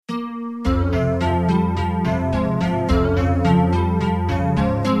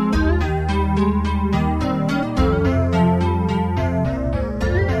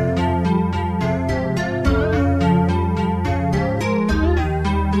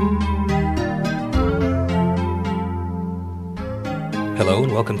Hello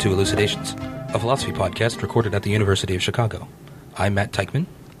and welcome to Elucidations, a philosophy podcast recorded at the University of Chicago. I'm Matt Teichman.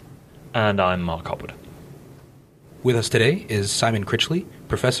 And I'm Mark Hopwood. With us today is Simon Critchley,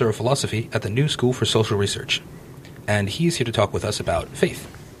 professor of philosophy at the New School for Social Research. And he's here to talk with us about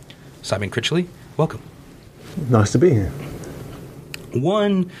faith. Simon Critchley, welcome. Nice to be here.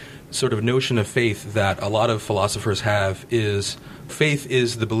 One sort of notion of faith that a lot of philosophers have is faith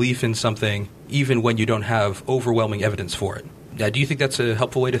is the belief in something even when you don't have overwhelming evidence for it. Do you think that's a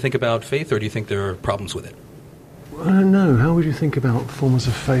helpful way to think about faith, or do you think there are problems with it? I don't know. How would you think about forms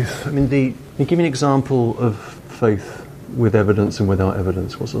of faith? I mean, give me an example of faith with evidence and without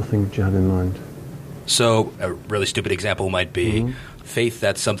evidence. What sort of thing do you have in mind? So a really stupid example might be faith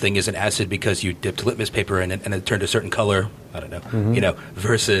that something is an acid because you dipped litmus paper in it and it turned a certain color. I don't know.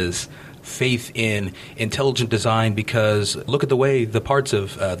 Versus faith in intelligent design because look at the way the parts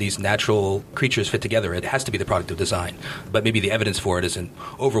of these natural creatures fit together. It has to be the product of design. But maybe the evidence for it isn't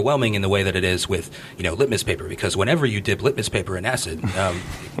overwhelming in the way that it is with, litmus paper, because whenever you dip litmus paper in acid,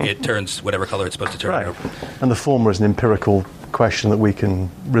 it turns whatever color it's supposed to turn. Right. And the former is an empirical question that we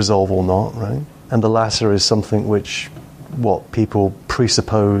can resolve or not, right? And the latter is something which people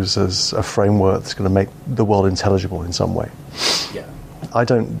presuppose as a framework that's going to make the world intelligible in some way. Yeah. I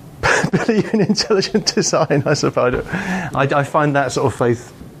don't believe in intelligent design, I suppose. I find that sort of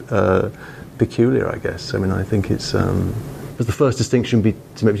faith peculiar, I guess. I mean, I think it's the first distinction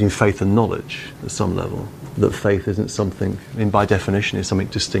to make between faith and knowledge at some level, that faith isn't something, by definition, is something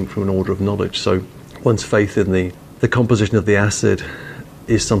distinct from an order of knowledge. So one's faith in the composition of the acid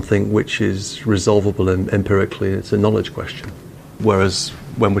is something which is resolvable empirically. It's a knowledge question. Whereas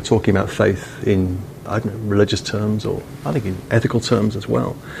when we're talking about faith in, religious terms, or I think in ethical terms as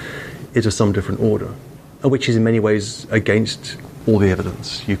well, it's of some different order, which is in many ways against all the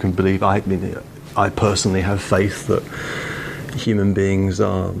evidence. You can believe, I personally have faith that human beings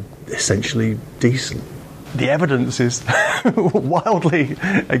are essentially decent. The evidence is wildly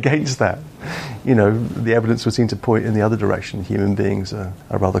against that. The evidence would seem to point in the other direction. Human beings are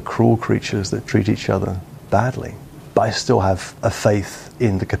rather cruel creatures that treat each other badly. But I still have a faith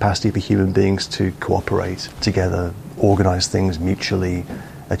in the capacity for human beings to cooperate together, organize things mutually,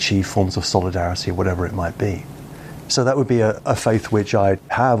 achieve forms of solidarity, whatever it might be. So that would be a faith which I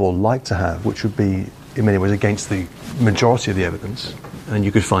have or like to have, which would be in many ways against the majority of the evidence. And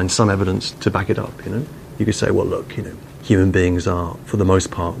you could find some evidence to back it up, You could say, well, look, human beings are, for the most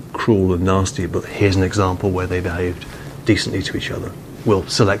part, cruel and nasty, but here's an example where they behaved decently to each other. We'll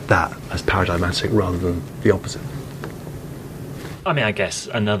select that as paradigmatic rather than the opposite. I guess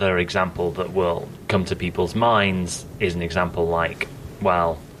another example that will come to people's minds is an example like,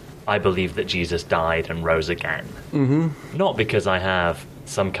 well, I believe that Jesus died and rose again. Mm-hmm. Not because I have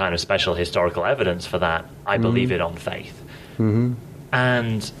some kind of special historical evidence for that. I believe it on faith. Mm-hmm.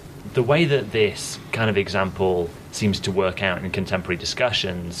 And the way that this kind of example seems to work out in contemporary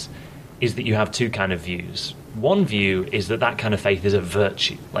discussions is that you have two kind of views. One view is that kind of faith is a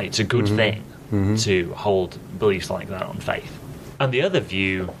virtue, like it's a good thing to hold beliefs like that on faith. And the other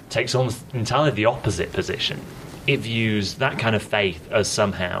view takes almost entirely the opposite position. It views that kind of faith as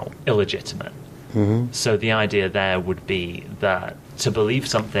somehow illegitimate. Mm-hmm. So the idea there would be that to believe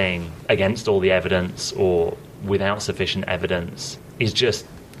something against all the evidence or without sufficient evidence is just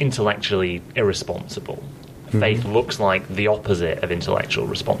intellectually irresponsible. Mm-hmm. Faith looks like the opposite of intellectual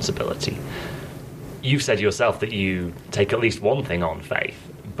responsibility. You've said yourself that you take at least one thing on faith,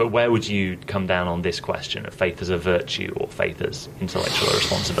 but where would you come down on this question of faith as a virtue or faith as intellectual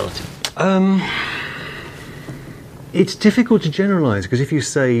responsibility? It's difficult to generalize, because if you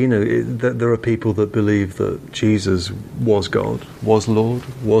say, that there are people that believe that Jesus was God, was Lord,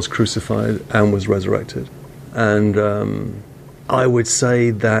 was crucified, and was resurrected, and I would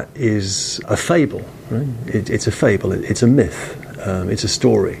say that is a fable, right? It's a fable, it's a myth, it's a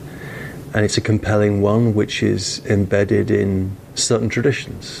story, and it's a compelling one which is embedded in certain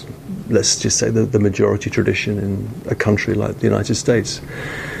traditions. Let's just say the majority tradition in a country like the United States.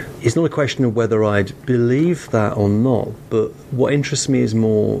 It's not a question of whether I'd believe that or not, but what interests me is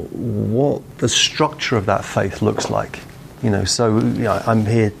more what the structure of that faith looks like. I'm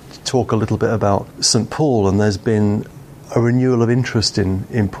here to talk a little bit about St. Paul, and there's been a renewal of interest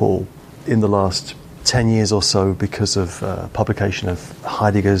in Paul in the last 10 years or so because of publication of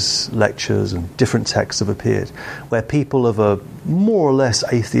Heidegger's lectures, and different texts have appeared where people of a more or less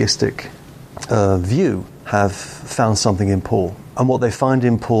atheistic view have found something in Paul. And what they find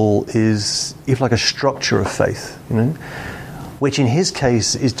in Paul is, if like, a structure of faith, which in his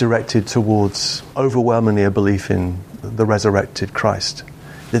case is directed towards overwhelmingly a belief in the resurrected Christ.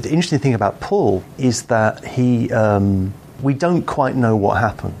 The interesting thing about Paul is that he we don't quite know what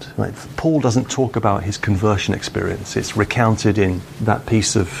happened. Right? Paul doesn't talk about his conversion experience. It's recounted in that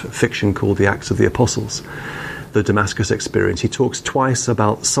piece of fiction called The Acts of the Apostles, the Damascus experience. He talks twice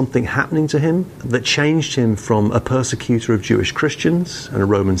about something happening to him that changed him from a persecutor of Jewish Christians and a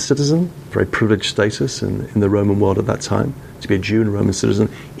Roman citizen, very privileged status in the Roman world at that time, to be a Jew and a Roman citizen,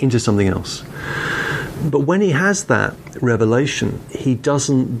 into something else. But when he has that revelation, he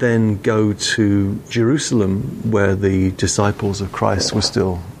doesn't then go to Jerusalem, where the disciples of Christ were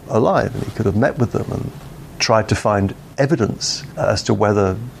still alive, and he could have met with them and tried to find evidence as to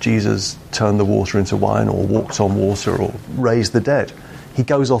whether Jesus turned the water into wine or walked on water or raised the dead. He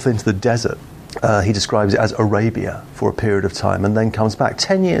goes off into the desert. He describes it as Arabia for a period of time, and then comes back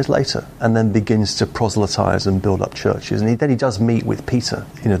 10 years later and then begins to proselytize and build up churches. And then he does meet with Peter,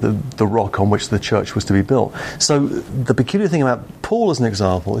 the rock on which the church was to be built. So the peculiar thing about Paul as an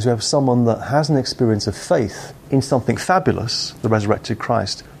example is you have someone that has an experience of faith in something fabulous, the resurrected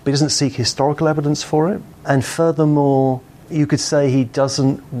Christ, but he doesn't seek historical evidence for it. And furthermore, you could say he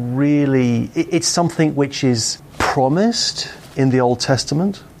doesn't really... It's something which is promised in the Old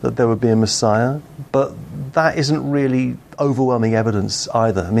Testament, that there would be a Messiah, but that isn't really overwhelming evidence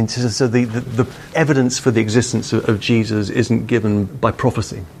either. I mean, so the evidence for the existence of Jesus isn't given by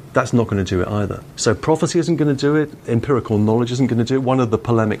prophecy. That's not going to do it either. So prophecy isn't going to do it, empirical knowledge isn't going to do it. One of the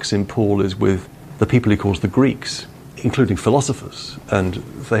polemics in Paul is with the people he calls the Greeks, including philosophers. And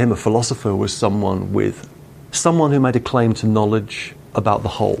for him, a philosopher was someone who made a claim to knowledge about the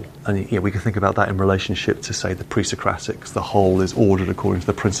whole. And we can think about that in relationship to, say, the pre-Socratics. The whole is ordered according to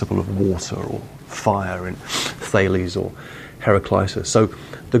the principle of water or fire in Thales or Heraclitus. So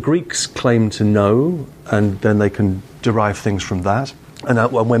the Greeks claim to know, and then they can derive things from that. And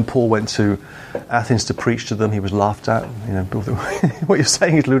when Paul went to Athens to preach to them, he was laughed at. What you're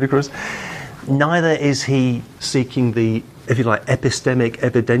saying is ludicrous. Neither is he seeking the, if you like, epistemic,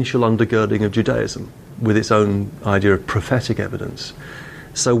 evidential undergirding of Judaism with its own idea of prophetic evidence.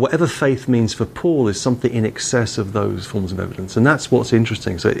 So whatever faith means for Paul is something in excess of those forms of evidence. And that's what's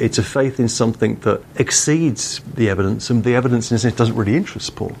interesting. So it's a faith in something that exceeds the evidence, and the evidence in a sense doesn't really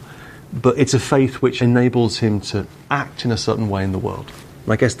interest Paul. But it's a faith which enables him to act in a certain way in the world.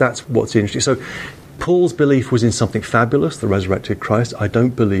 And I guess that's what's interesting. So Paul's belief was in something fabulous, the resurrected Christ. I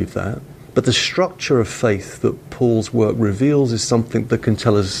don't believe that. But the structure of faith that Paul's work reveals is something that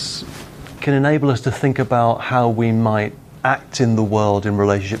can enable us to think about how we might act in the world in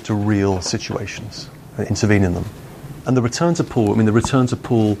relationship to real situations and intervene in them. And the return to Paul in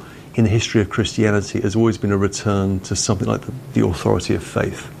the history of Christianity has always been a return to something like the authority of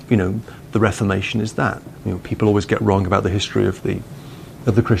faith. The Reformation is that. People always get wrong about the history of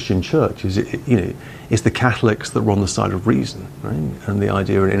the Christian church. It's the Catholics that were on the side of reason, right? And the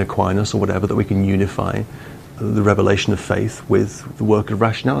idea in Aquinas or whatever that we can unify the revelation of faith with the work of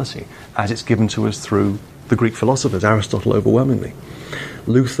rationality, as it's given to us through the Greek philosophers, Aristotle overwhelmingly.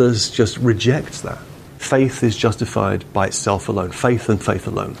 Luther's just rejects that. Faith is justified by itself alone, faith and faith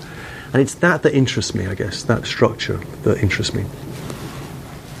alone. And it's that interests me, I guess, that structure that interests me.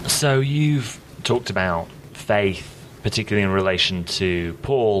 So you've talked about faith, particularly in relation to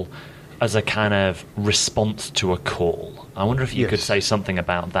Paul, as a kind of response to a call. I wonder if you could say something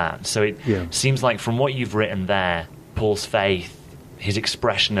about that. So it seems like from what you've written there, Paul's faith, his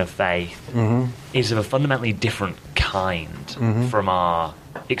expression of faith, is of a fundamentally different kind from our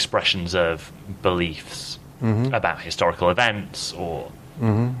expressions of beliefs about historical events or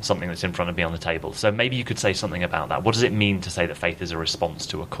something that's in front of me on the table. So maybe you could say something about that. What does it mean to say that faith is a response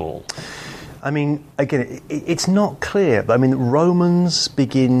to a call? I mean, again, it's not clear, but I mean, Romans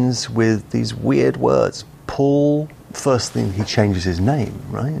begins with these weird words. Paul, first thing, he changes his name,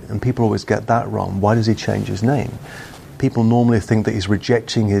 right? And people always get that wrong. Why does he change his name? People normally think that he's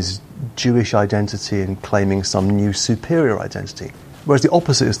rejecting his Jewish identity and claiming some new superior identity, whereas the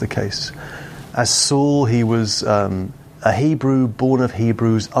opposite is the case. As Saul, he was a Hebrew, born of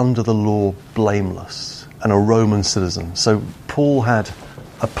Hebrews, under the law, blameless, and a Roman citizen. So Paul had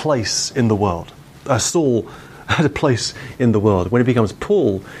a place in the world. Saul had a place in the world. When he becomes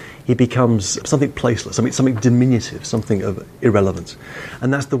Paul, he becomes something placeless, something diminutive, something of irrelevant.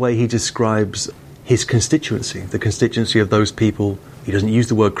 And that's the way he describes his constituency, the constituency of those people. He doesn't use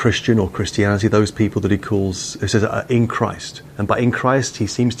the word Christian or Christianity, those people that he says in Christ. And by in Christ, he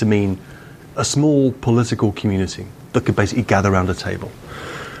seems to mean a small political community that could basically gather around a table.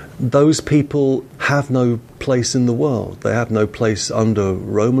 Those people have no place in the world. They have no place under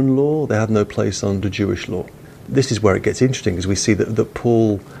Roman law. They have no place under Jewish law. This is where it gets interesting, because we see that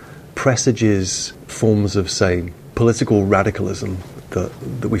Paul presages forms of, say, political radicalism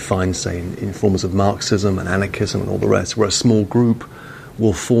that we find, say, in forms of Marxism and anarchism and all the rest, where a small group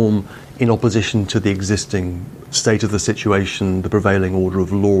will form in opposition to the existing state of the situation, the prevailing order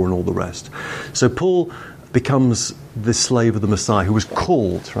of law and all the rest. So Paul becomes the slave of the Messiah who was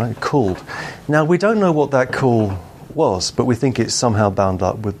called, right? Called. Now, we don't know what that call was, but we think it's somehow bound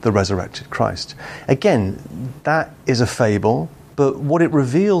up with the resurrected Christ. Again, that is a fable, but what it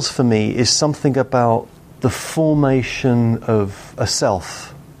reveals for me is something about the formation of a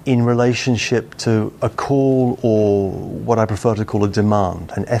self in relationship to a call, or what I prefer to call a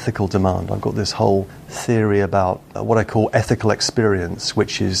demand, an ethical demand. I've got this whole theory about what I call ethical experience,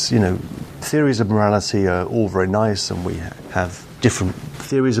 which is, theories of morality are all very nice, and we have different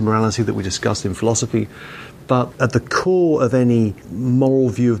theories of morality that we discuss in philosophy. But at the core of any moral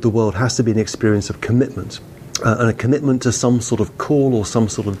view of the world has to be an experience of commitment, and a commitment to some sort of call or some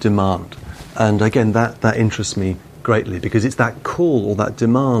sort of demand. And again, that interests me greatly, because it's that call or that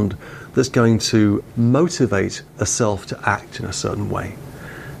demand that's going to motivate a self to act in a certain way.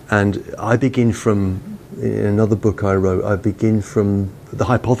 And I begin from, in another book I wrote, I begin from the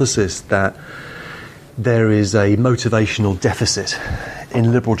hypothesis that there is a motivational deficit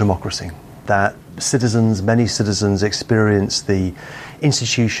in liberal democracy, that many citizens experience the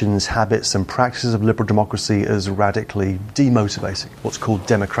institutions, habits and practices of liberal democracy as radically demotivating, what's called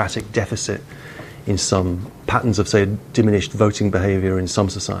democratic deficit in some patterns of, say, diminished voting behaviour in some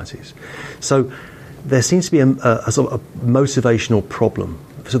societies. So there seems to be a sort of a motivational problem.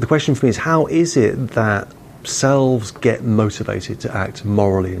 So the question for me is, how is it that selves get motivated to act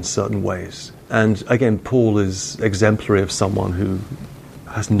morally in certain ways? And again, Paul is exemplary of someone who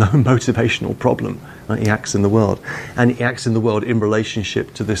has no motivational problem. Right? He acts in the world. And he acts in the world in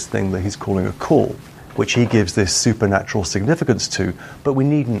relationship to this thing that he's calling a call, which he gives this supernatural significance to, but we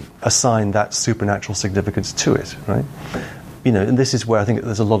needn't assign that supernatural significance to it, right? And this is where I think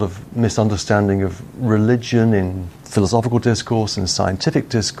there's a lot of misunderstanding of religion in philosophical discourse and scientific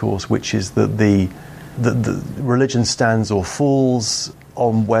discourse, which is that the religion stands or falls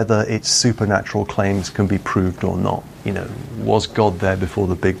on whether its supernatural claims can be proved or not. Was God there before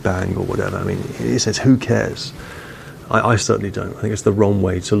the Big Bang or whatever? I mean, it says, who cares? I certainly don't. I think it's the wrong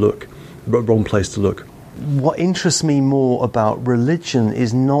way to look. Wrong place to look. What interests me more about religion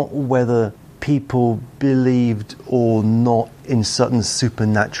is not whether people believed or not in certain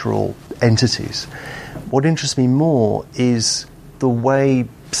supernatural entities. What interests me more is the way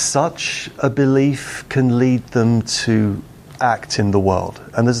such a belief can lead them to act in the world.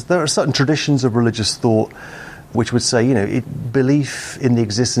 And there are certain traditions of religious thought which would say, belief in the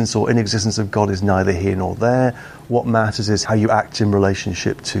existence or inexistence of God is neither here nor there. What matters is how you act in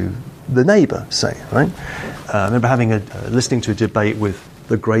relationship to the neighbour, say, right? I remember listening to a debate with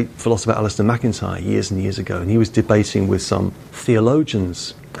the great philosopher Alistair MacIntyre years and years ago, and he was debating with some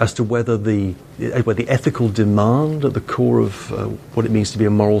theologians as to whether the ethical demand at the core of what it means to be a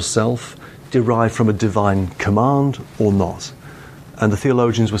moral self derived from a divine command or not. And the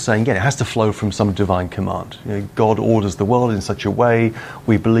theologians were saying, it has to flow from some divine command. God orders the world in such a way.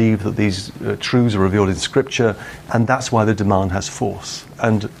 We believe that these truths are revealed in Scripture, and that's why the demand has force.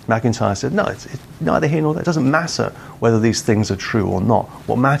 And MacIntyre said, no, it's neither here nor there. It doesn't matter whether these things are true or not.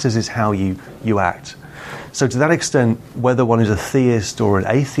 What matters is how you act. So to that extent, whether one is a theist or an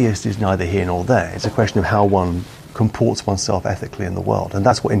atheist is neither here nor there. It's a question of how one comports oneself ethically in the world. And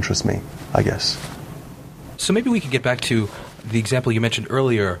that's what interests me, I guess. So maybe we could get back to the example you mentioned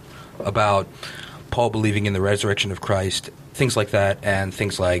earlier about Paul believing in the resurrection of Christ, things like that, and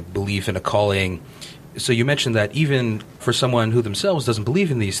things like belief in a calling. So you mentioned that even for someone who themselves doesn't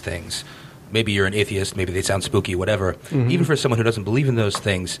believe in these things, maybe you're an atheist, maybe they sound spooky, whatever, even for someone who doesn't believe in those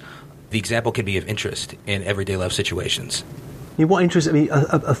things, the example can be of interest in everyday life situations. What interested me,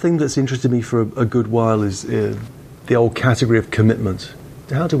 a thing that's interested me for a good while is the old category of commitment.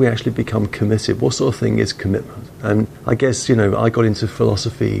 How do we actually become committed? What sort of thing is commitment? And I guess, I got into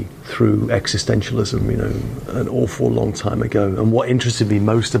philosophy through existentialism, an awful long time ago. And what interested me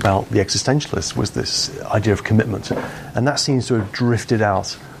most about the existentialists was this idea of commitment. And that seems to have drifted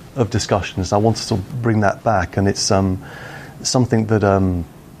out of discussions. I want to sort of bring that back. And it's something that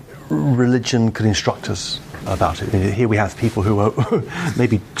religion could instruct us about it. Here we have people who are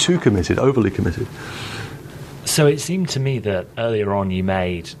maybe too committed, overly committed. So it seemed to me that earlier on you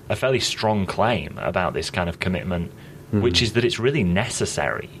made a fairly strong claim about this kind of commitment, which is that it's really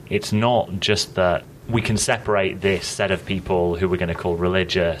necessary. It's not just that we can separate this set of people who we're going to call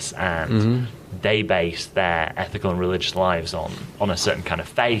religious and they base their ethical and religious lives on a certain kind of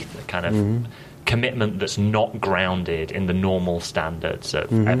faith, a kind of commitment that's not grounded in the normal standards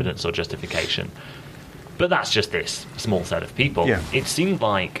of evidence or justification. But that's just this small set of people. Yeah. It seemed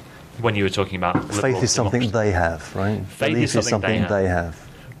like when you were talking about Faith is something they have, right? Faith Belief is something they have.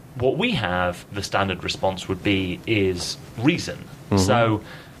 What we have, the standard response would be, is reason. So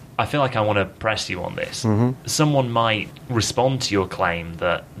I feel like I want to press you on this. Someone might respond to your claim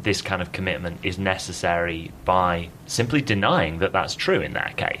that this kind of commitment is necessary by simply denying that that's true in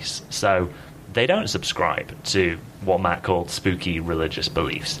that case. So they don't subscribe to what Matt called spooky religious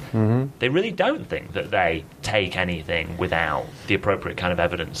beliefs. They really don't think that they take anything without the appropriate kind of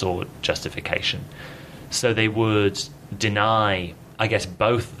evidence or justification. So they would deny, I guess,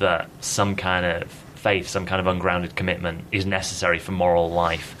 both that some kind of faith, some kind of ungrounded commitment is necessary for moral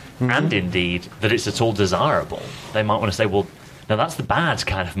life, and indeed that it's at all desirable. They might want to say, well, no, that's the bad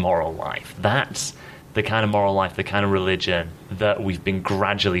kind of moral life. That's the kind of moral life, the kind of religion that we've been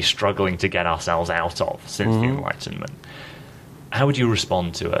gradually struggling to get ourselves out of since the Enlightenment. How would you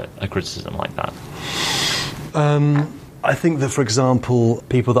respond to a criticism like that? I think that, for example,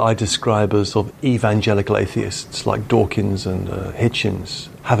 people that I describe as sort of evangelical atheists, like Dawkins and Hitchens,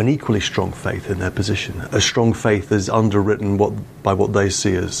 have an equally strong faith in their position. A strong faith is underwritten by what they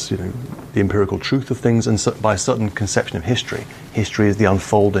see as, the empirical truth of things, and by a certain conception of history. History is the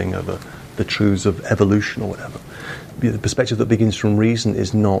unfolding of the truths of evolution or whatever. The perspective that begins from reason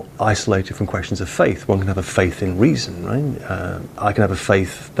is not isolated from questions of faith. One can have a faith in reason, right? I can have a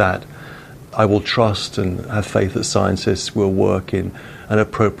faith that I will trust and have faith that scientists will work in an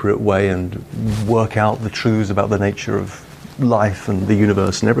appropriate way and work out the truths about the nature of life and the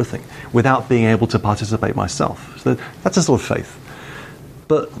universe and everything without being able to participate myself. So that's a sort of faith.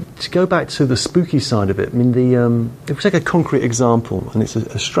 But to go back to the spooky side of it, I mean, if we take a concrete example, and it's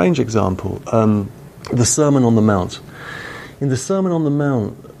a strange example, the Sermon on the Mount. In the Sermon on the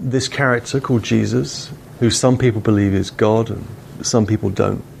Mount, this character called Jesus, who some people believe is God and some people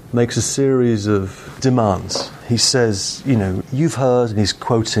don't, makes a series of demands. He says, you've heard, and he's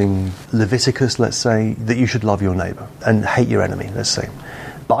quoting Leviticus, let's say, that you should love your neighbour and hate your enemy, let's say.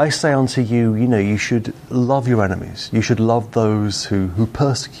 But I say unto you, you should love your enemies. You should love those who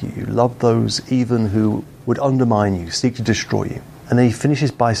persecute you. Love those even who would undermine you, seek to destroy you. And then he finishes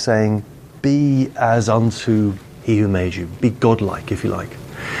by saying, be as unto he who made you. Be godlike, if you like.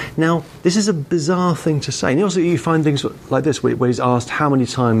 Now, this is a bizarre thing to say. And also you find things like this, where he's asked, how many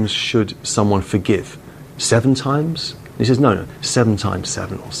times should someone forgive? 7 times? He says, no, 7 times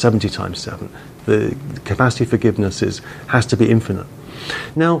 7, or 70 times 7. The capacity of forgiveness has to be infinite.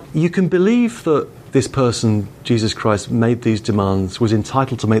 Now, you can believe that this person, Jesus Christ, made these demands, was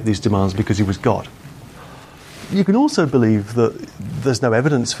entitled to make these demands because he was God. You can also believe that there's no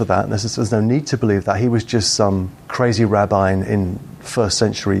evidence for that, and there's no need to believe that. He was just some crazy rabbi in first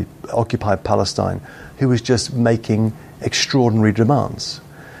century occupied Palestine who was just making extraordinary demands.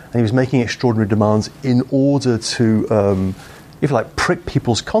 And he was making extraordinary demands in order to, if you like, prick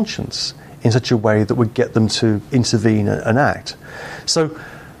people's conscience in such a way that would get them to intervene and act. So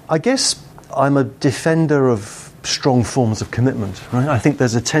I guess I'm a defender of strong forms of commitment, right? I think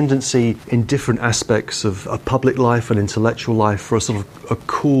there's a tendency in different aspects of public life and intellectual life for a sort of a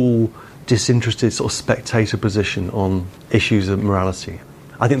cool, disinterested sort of spectator position on issues of morality.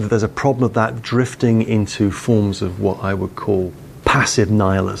 I think that there's a problem of that drifting into forms of what I would call passive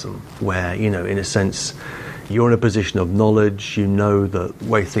nihilism, where, in a sense, you're in a position of knowledge, you know the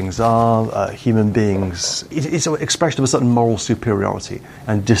way things are, human beings. It's an expression of a certain moral superiority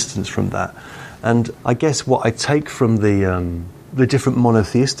and distance from that. And I guess what I take from the different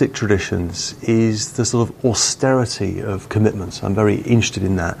monotheistic traditions is the sort of austerity of commitments. I'm very interested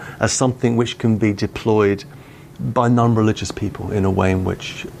in that as something which can be deployed by non-religious people in a way in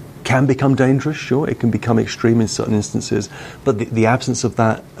which can become dangerous, sure, it can become extreme in certain instances, but the absence of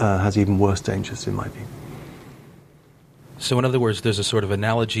that has even worse dangers in my view. So in other words, there's a sort of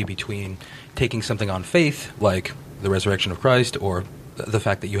analogy between taking something on faith, like the resurrection of Christ, or the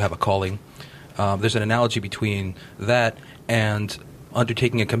fact that you have a calling. There's an analogy between that and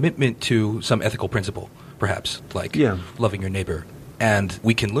undertaking a commitment to some ethical principle, perhaps, like loving your neighbor. And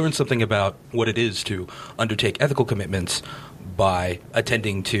we can learn something about what it is to undertake ethical commitments by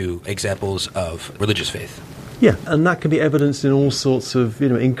attending to examples of religious faith. Yeah, and that can be evidenced in all sorts of,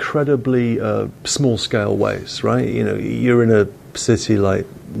 incredibly small-scale ways, right? You're in a city like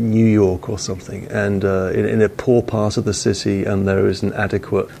New York or something, and in a poor part of the city, and there isn't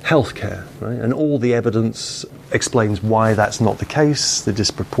adequate healthcare, right? And all the evidence explains why that's not the case, the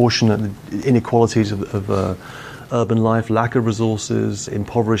disproportionate inequalities of urban life, lack of resources,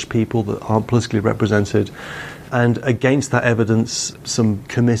 impoverished people that aren't politically represented. And against that evidence, some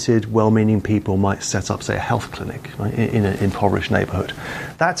committed, well-meaning people might set up, say, a health clinic, right, in an impoverished neighbourhood.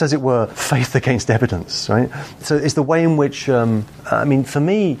 That's, as it were, faith against evidence, right? So it's the way in which, for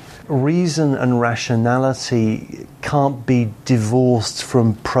me, reason and rationality can't be divorced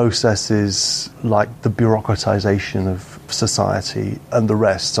from processes like the bureaucratization of society and the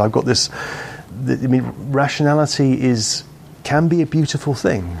rest. So I've got this, rationality can be a beautiful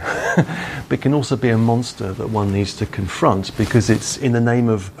thing, but can also be a monster that one needs to confront, because it's in the name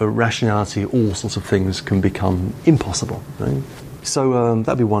of rationality, all sorts of things can become impossible. Right? So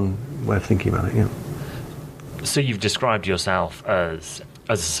that'd be one way of thinking about it. Yeah. So you've described yourself as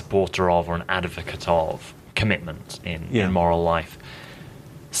a supporter of or an advocate of commitment in moral life.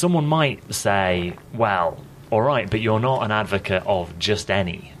 Someone might say, well, all right, but you're not an advocate of just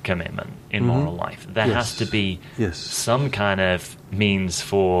any commitment in moral life. There has to be some kind of means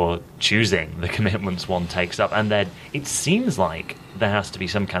for choosing the commitments one takes up. And then it seems like there has to be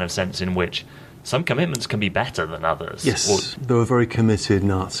some kind of sense in which some commitments can be better than others. Yes, there were very committed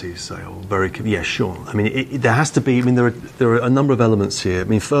Nazis, say, or very sure. I mean, there has to be. I mean, there are a number of elements here. I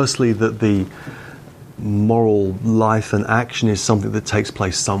mean, firstly, that the moral life and action is something that takes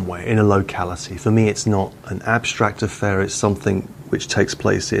place somewhere in a locality. For me, it's not an abstract affair. It's something which takes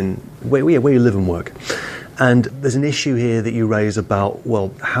place in where you live and work. And there's an issue here that you raise about,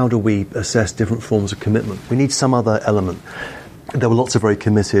 well, how do we assess different forms of commitment? We need some other element. There were lots of very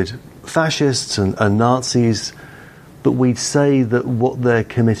committed fascists and Nazis, but we'd say that what they're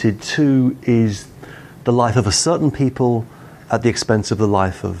committed to is the life of a certain people at the expense of the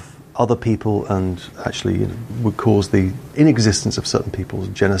life of other people, and actually would cause the inexistence of certain people's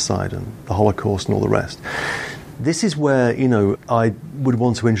genocide and the Holocaust and all the rest. This is where, I would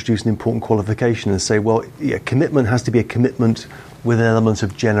want to introduce an important qualification and say, well, commitment has to be a commitment with an element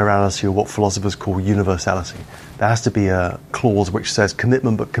of generality, or what philosophers call universality. There has to be a clause which says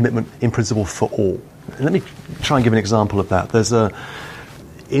commitment, but commitment in principle for all. And let me try and give an example of that.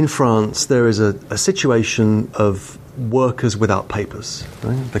 In France, there is a situation of workers without papers.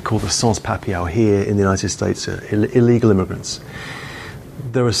 Right? They're called the sans-papiers here in the United States, illegal immigrants.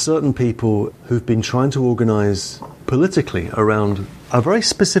 There are certain people who've been trying to organise politically around a very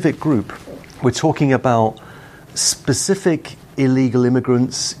specific group. We're talking about specific illegal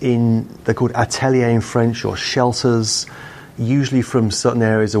immigrants they're called ateliers in French, or shelters, usually from certain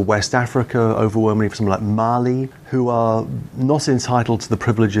areas of West Africa, overwhelmingly from something like Mali, who are not entitled to the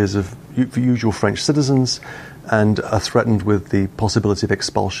privileges of usual French citizens and are threatened with the possibility of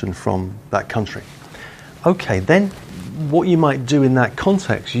expulsion from that country. Okay, then what you might do in that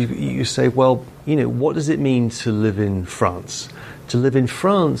context, you say, well, what does it mean to live in France? To live in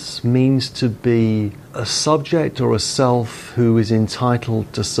France means to be a subject or a self who is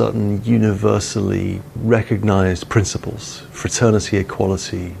entitled to certain universally recognized principles: fraternity,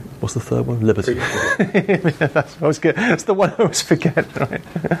 equality. What's the third one? Liberty. That's the one I always forget, right?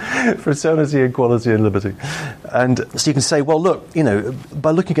 Fraternity, equality, and liberty. And so you can say, well, look,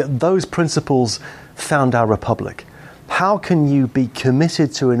 by looking at those principles, found our republic. How can you be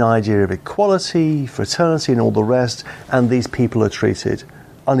committed to an idea of equality, fraternity, and all the rest, and these people are treated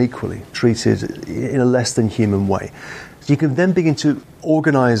unequally, treated in a less than human way? So you can then begin to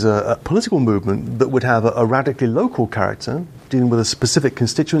organise a political movement that would have a radically local character, dealing with a specific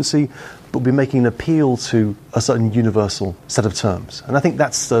constituency, but be making an appeal to a certain universal set of terms. And I think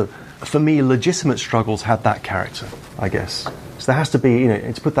that's for me, legitimate struggles have that character, I guess. So there has to be,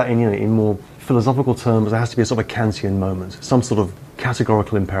 to put that in more philosophical terms, there has to be a sort of a Kantian moment, some sort of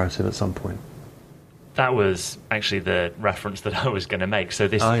categorical imperative at some point. That was actually the reference that I was going to make. So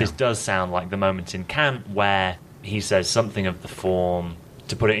this does sound like the moment in Kant where he says something of the form,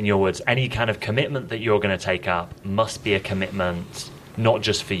 to put it in your words, any kind of commitment that you're going to take up must be a commitment not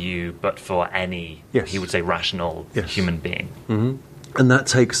just for you, but for any, he would say, rational human being. Mm-hmm. And that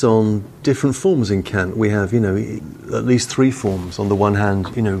takes on different forms in Kant. We have, at least three forms. On the one hand,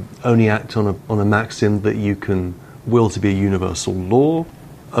 only act on a maxim that you can will to be a universal law.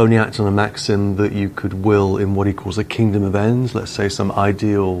 Only act on a maxim that you could will in what he calls a kingdom of ends, let's say some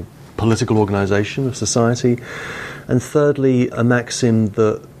ideal political organisation of society. And thirdly, a maxim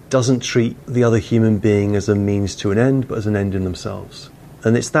that doesn't treat the other human being as a means to an end, but as an end in themselves.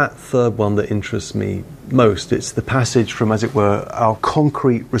 And it's that third one that interests me most. It's the passage from, as it were, our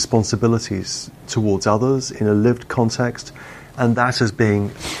concrete responsibilities towards others in a lived context, and that as being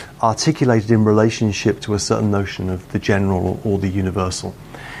articulated in relationship to a certain notion of the general or the universal.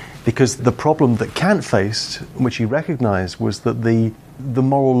 Because the problem that Kant faced, which he recognized, was that the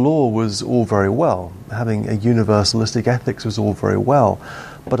moral law was all very well. Having a universalistic ethics was all very well.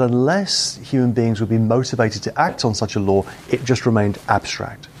 But unless human beings would be motivated to act on such a law, it just remained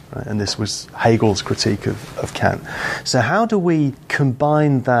abstract. Right? And this was Hegel's critique of Kant. So how do we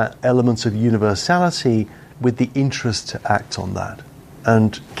combine that element of universality with the interest to act on that?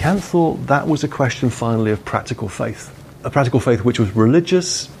 And Kant thought that was a question finally of practical faith. A practical faith which was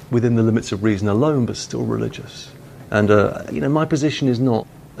religious within the limits of reason alone, but still religious. And my position is not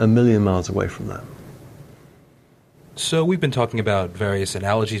a million miles away from that. So we've been talking about various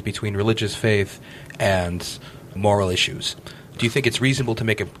analogies between religious faith and moral issues. Do you think it's reasonable to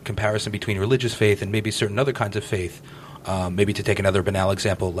make a comparison between religious faith and maybe certain other kinds of faith? Maybe to take another banal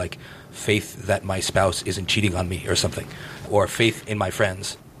example, like faith that my spouse isn't cheating on me or something, or faith in my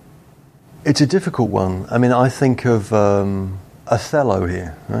friends. It's a difficult one. I mean, I think of Othello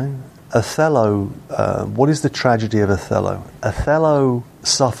here, right? Othello, what is the tragedy of Othello? Othello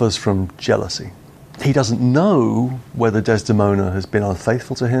suffers from jealousy. He doesn't know whether Desdemona has been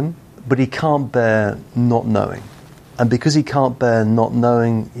unfaithful to him, but he can't bear not knowing. And because he can't bear not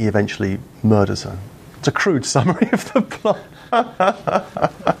knowing, he eventually murders her. It's a crude summary of the plot.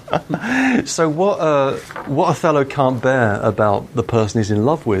 So what Othello can't bear about the person he's in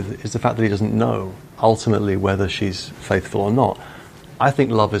love with is the fact that he doesn't know ultimately whether she's faithful or not. I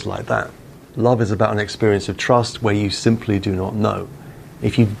think love is like that. Love is about an experience of trust where you simply do not know.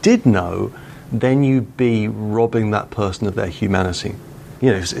 If you did know, then you'd be robbing that person of their humanity.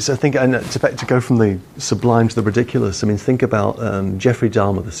 You know, it's I think, and to go from the sublime to the ridiculous, I mean, think about Jeffrey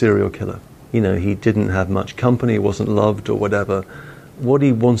Dahmer, the serial killer. You know, he didn't have much company, wasn't loved or whatever. What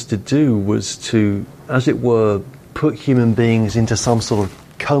he wants to do was to, as it were, put human beings into some sort of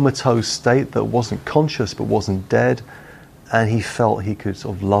comatose state that wasn't conscious but wasn't dead, and he felt he could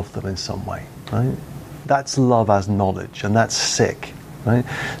sort of love them in some way, right? That's love as knowledge, and that's sick. Right?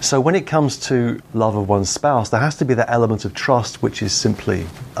 So when it comes to love of one's spouse, there has to be that element of trust, which is simply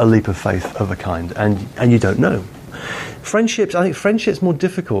a leap of faith of a kind, and you don't know. Friendships, I think friendship's more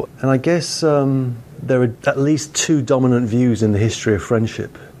difficult, and I guess there are at least two dominant views in the history of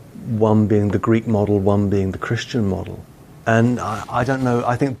friendship, one being the Greek model, one being the Christian model. And I don't know,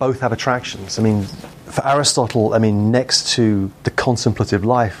 I think both have attractions. I mean, for Aristotle, I mean, next to the contemplative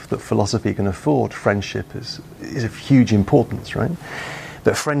life that philosophy can afford, friendship is of huge importance, right?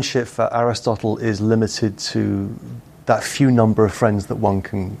 But friendship for Aristotle is limited to that few number of friends that one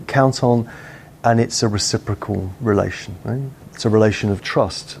can count on, and it's a reciprocal relation, right? It's a relation of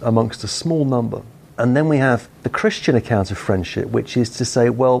trust amongst a small number. And then we have the Christian account of friendship, which is to say,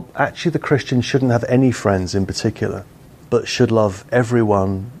 well, actually the Christian shouldn't have any friends in particular, but should love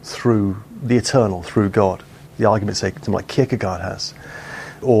everyone through the eternal, through God. The argument, say, like Kierkegaard has,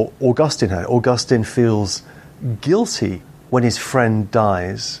 or Augustine had. Augustine feels guilty when his friend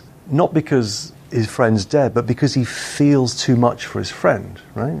dies, not because his friend's dead, but because he feels too much for his friend,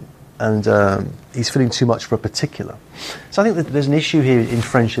 right? And he's feeling too much for a particular. So I think that there's an issue here in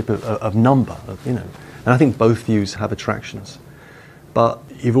friendship of number, and I think both views have attractions. But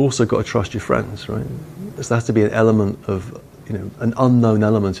you've also got to trust your friends, right? So there has to be an element of, an unknown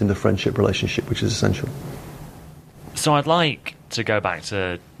element in the friendship relationship, which is essential. So I'd like to go back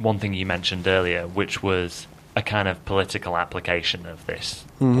to one thing you mentioned earlier, which was a kind of political application of this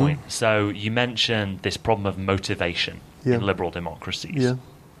point. So you mentioned this problem of motivation in liberal democracies. Yeah.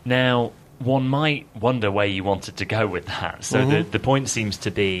 Now, one might wonder where you wanted to go with that. So the point seems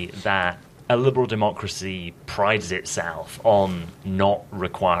to be that a liberal democracy prides itself on not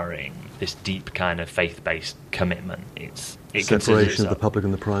requiring this deep kind of faith-based commitment. It separation of the public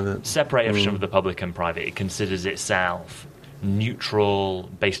and the private. Separation of the public and private. It considers itself neutral,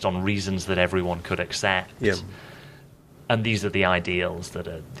 based on reasons that everyone could accept. Yeah. And these are the ideals that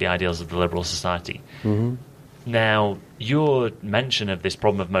are the ideals of the liberal society. Now, your mention of this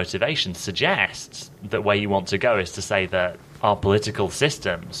problem of motivation suggests that where you want to go is to say that our political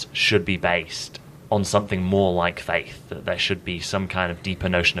systems should be based on something more like faith, that there should be some kind of deeper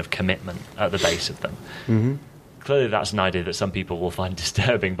notion of commitment at the base of them. Clearly that's an idea that some people will find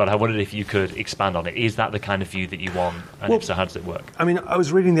disturbing, but I wondered if you could expand on it. Is that the kind of view that you want, and if so, how does it work? I mean, I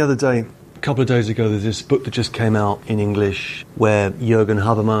was reading the other day, a couple of days ago, there's this book that just came out in English where Jürgen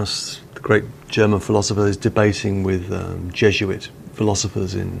Habermas, the great German philosopher, is debating with Jesuit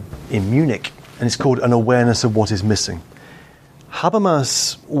philosophers in Munich, and it's called An Awareness of What is Missing.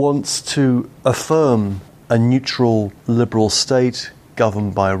 Habermas wants to affirm a neutral liberal state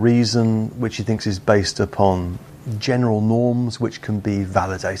governed by reason, which he thinks is based upon general norms which can be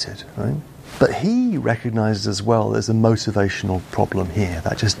validated, right? But he recognizes as well there's a motivational problem here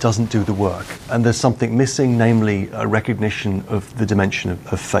that just doesn't do the work. And there's something missing, namely a recognition of the dimension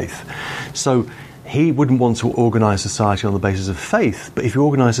of faith. So he wouldn't want to organize society on the basis of faith, but if you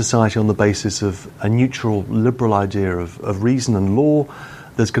organize society on the basis of a neutral, liberal idea of reason and law,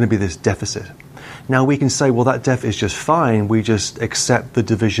 there's going to be this deficit. Now we can say, well, that deficit is just fine, we just accept the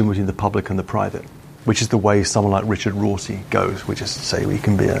division between the public and the private, which is the way someone like Richard Rorty goes. We just say we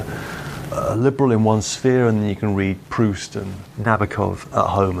can be a liberal in one sphere, and then you can read Proust and Nabokov at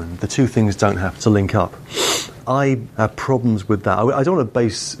home, and the two things don't have to link up. I have problems with that. I don't want to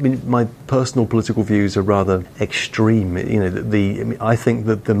base. I mean, my personal political views are rather extreme. I think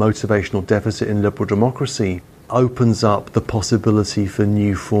that the motivational deficit in liberal democracy opens up the possibility for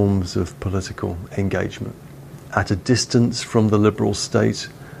new forms of political engagement at a distance from the liberal state,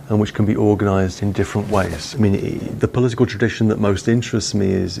 and which can be organised in different ways. I mean, the political tradition that most interests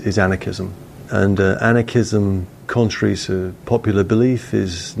me is anarchism. And anarchism, contrary to popular belief,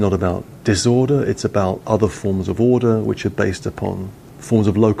 is not about disorder, it's about other forms of order which are based upon forms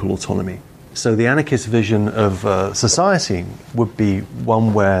of local autonomy. So the anarchist vision of society would be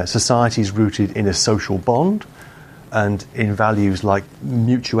one where society is rooted in a social bond and in values like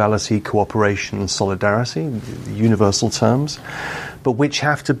mutuality, cooperation and solidarity, the universal terms, but which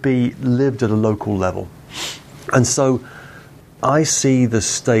have to be lived at a local level. And so I see the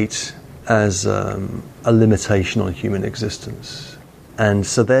state as a limitation on human existence. And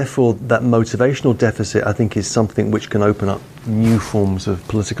so therefore that motivational deficit, I think, is something which can open up new forms of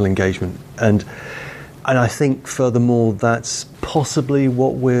political engagement. And I think, furthermore, that's possibly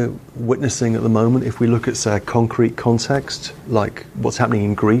what we're witnessing at the moment. If we look at, say, a concrete context, like what's happening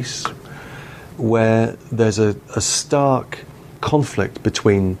in Greece, where there's a stark conflict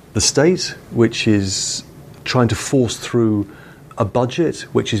between the state, which is trying to force through a budget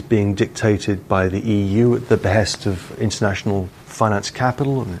which is being dictated by the EU at the behest of international finance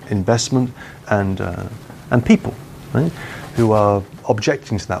capital and investment and people, right, who are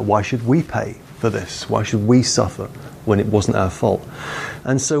objecting to that. Why should we pay for this? Why should we suffer when it wasn't our fault?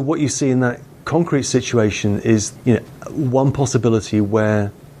 And so what you see in that concrete situation is, one possibility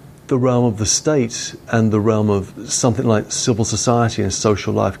where the realm of the state and the realm of something like civil society and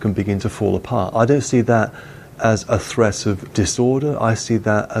social life can begin to fall apart. I don't see that as a threat of disorder. I see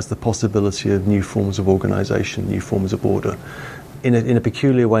that as the possibility of new forms of organisation, new forms of order. In a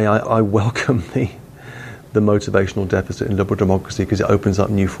peculiar way, I welcome the motivational deficit in liberal democracy because it opens up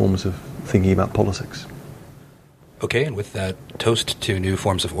new forms of thinking about politics. Okay, and with that toast to new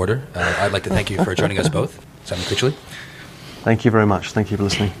forms of order, I'd like to thank you for joining us both. Simon Critchley. Thank you very much. Thank you for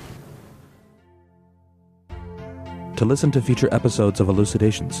listening. To listen to future episodes of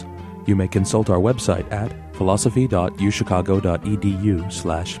Elucidations, you may consult our website at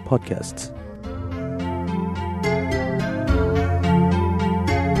philosophy.uchicago.edu/podcasts.